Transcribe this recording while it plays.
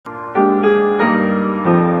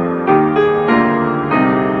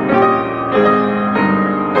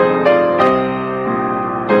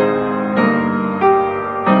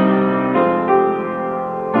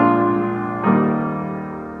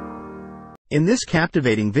In this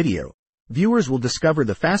captivating video, viewers will discover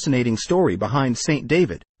the fascinating story behind Saint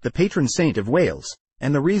David, the patron saint of Wales,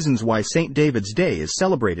 and the reasons why Saint David's Day is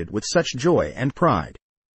celebrated with such joy and pride.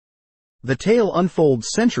 The tale unfolds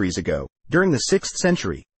centuries ago, during the 6th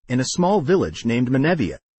century, in a small village named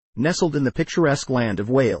Menevia, nestled in the picturesque land of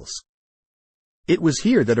Wales. It was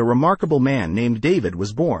here that a remarkable man named David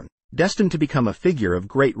was born, destined to become a figure of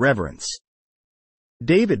great reverence.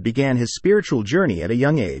 David began his spiritual journey at a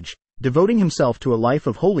young age, devoting himself to a life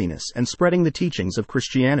of holiness and spreading the teachings of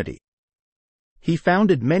Christianity. He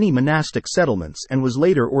founded many monastic settlements and was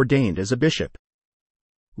later ordained as a bishop.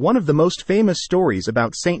 One of the most famous stories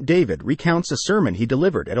about Saint David recounts a sermon he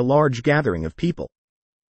delivered at a large gathering of people.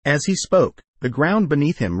 As he spoke, the ground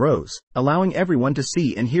beneath him rose, allowing everyone to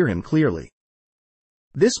see and hear him clearly.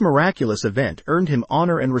 This miraculous event earned him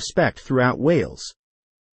honor and respect throughout Wales.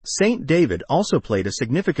 Saint David also played a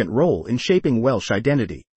significant role in shaping Welsh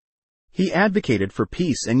identity. He advocated for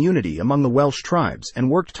peace and unity among the Welsh tribes and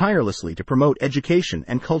worked tirelessly to promote education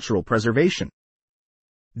and cultural preservation.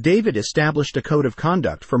 David established a code of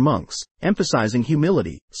conduct for monks, emphasizing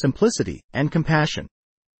humility, simplicity, and compassion.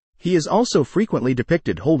 He is also frequently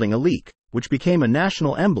depicted holding a leek, which became a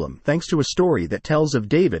national emblem thanks to a story that tells of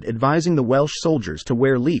David advising the Welsh soldiers to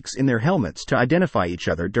wear leeks in their helmets to identify each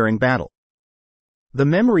other during battle. The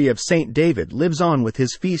memory of Saint David lives on with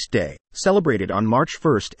his feast day, celebrated on March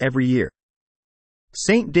 1st every year.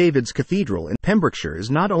 St. David's Cathedral in Pembrokeshire is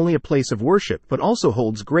not only a place of worship but also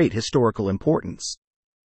holds great historical importance.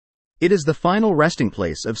 It is the final resting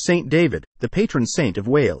place of Saint David, the patron saint of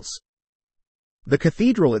Wales. The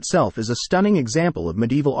cathedral itself is a stunning example of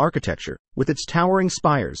medieval architecture, with its towering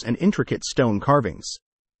spires and intricate stone carvings.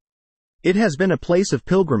 It has been a place of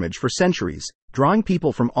pilgrimage for centuries, drawing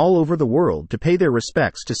people from all over the world to pay their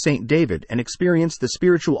respects to Saint David and experience the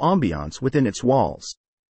spiritual ambiance within its walls.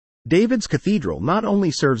 David's Cathedral not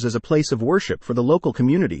only serves as a place of worship for the local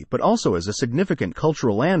community but also as a significant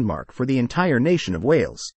cultural landmark for the entire nation of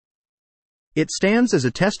Wales. It stands as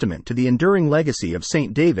a testament to the enduring legacy of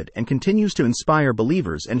Saint David and continues to inspire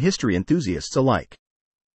believers and history enthusiasts alike.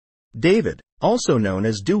 David, also known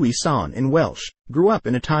as Dewi Sant in Welsh, grew up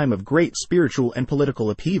in a time of great spiritual and political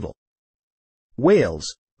upheaval. Wales,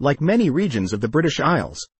 like many regions of the British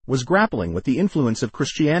Isles, was grappling with the influence of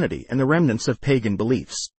Christianity and the remnants of pagan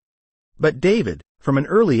beliefs. But David, from an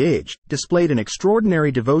early age, displayed an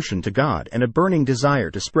extraordinary devotion to God and a burning desire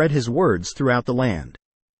to spread his words throughout the land.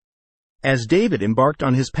 As David embarked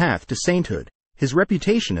on his path to sainthood, his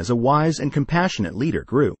reputation as a wise and compassionate leader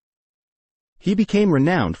grew. He became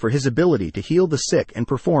renowned for his ability to heal the sick and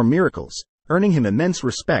perform miracles, earning him immense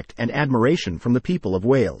respect and admiration from the people of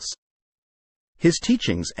Wales. His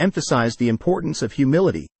teachings emphasized the importance of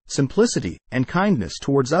humility, simplicity, and kindness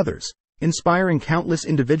towards others, inspiring countless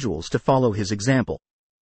individuals to follow his example.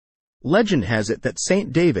 Legend has it that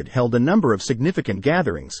Saint David held a number of significant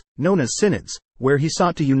gatherings, known as synods, where he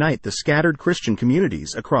sought to unite the scattered Christian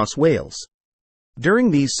communities across Wales.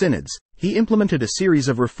 During these synods, he implemented a series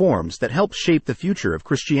of reforms that helped shape the future of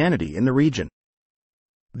Christianity in the region.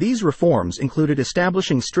 These reforms included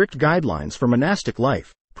establishing strict guidelines for monastic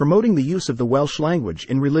life, promoting the use of the Welsh language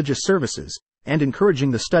in religious services, and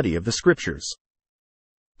encouraging the study of the scriptures.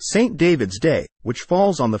 Saint David's Day, which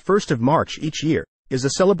falls on the 1st of March each year, is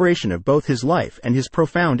a celebration of both his life and his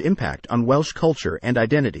profound impact on Welsh culture and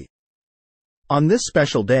identity. On this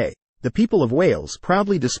special day, the people of Wales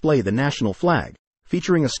proudly display the national flag,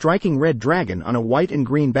 featuring a striking red dragon on a white and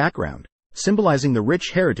green background, symbolizing the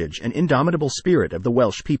rich heritage and indomitable spirit of the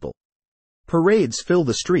Welsh people. Parades fill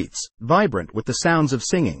the streets, vibrant with the sounds of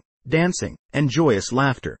singing, dancing, and joyous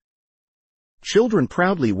laughter. Children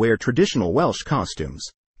proudly wear traditional Welsh costumes,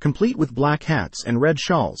 complete with black hats and red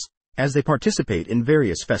shawls, as they participate in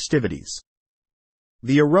various festivities.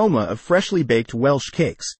 The aroma of freshly baked Welsh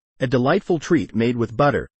cakes, a delightful treat made with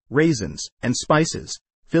butter, raisins, and spices,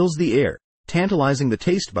 fills the air, tantalizing the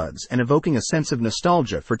taste buds and evoking a sense of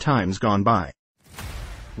nostalgia for times gone by.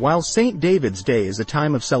 While Saint David's Day is a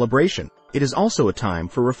time of celebration, it is also a time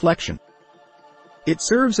for reflection. It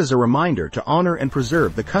serves as a reminder to honor and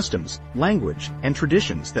preserve the customs, language, and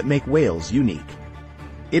traditions that make Wales unique.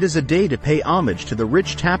 It is a day to pay homage to the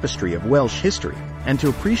rich tapestry of Welsh history, and to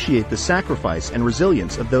appreciate the sacrifice and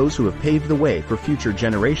resilience of those who have paved the way for future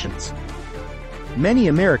generations. Many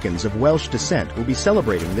Americans of Welsh descent will be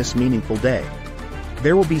celebrating this meaningful day.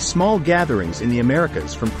 There will be small gatherings in the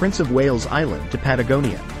Americas from Prince of Wales Island to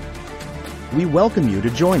Patagonia. We welcome you to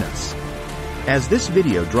join us. As this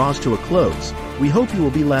video draws to a close, we hope you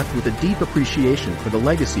will be left with a deep appreciation for the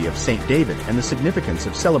legacy of Saint David and the significance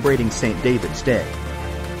of celebrating Saint David's Day.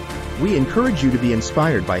 We encourage you to be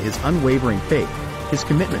inspired by his unwavering faith, his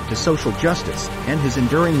commitment to social justice, and his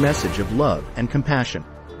enduring message of love and compassion.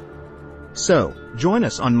 So, join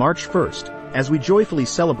us on March 1st, as we joyfully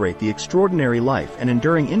celebrate the extraordinary life and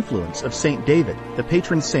enduring influence of Saint David, the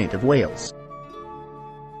patron saint of Wales.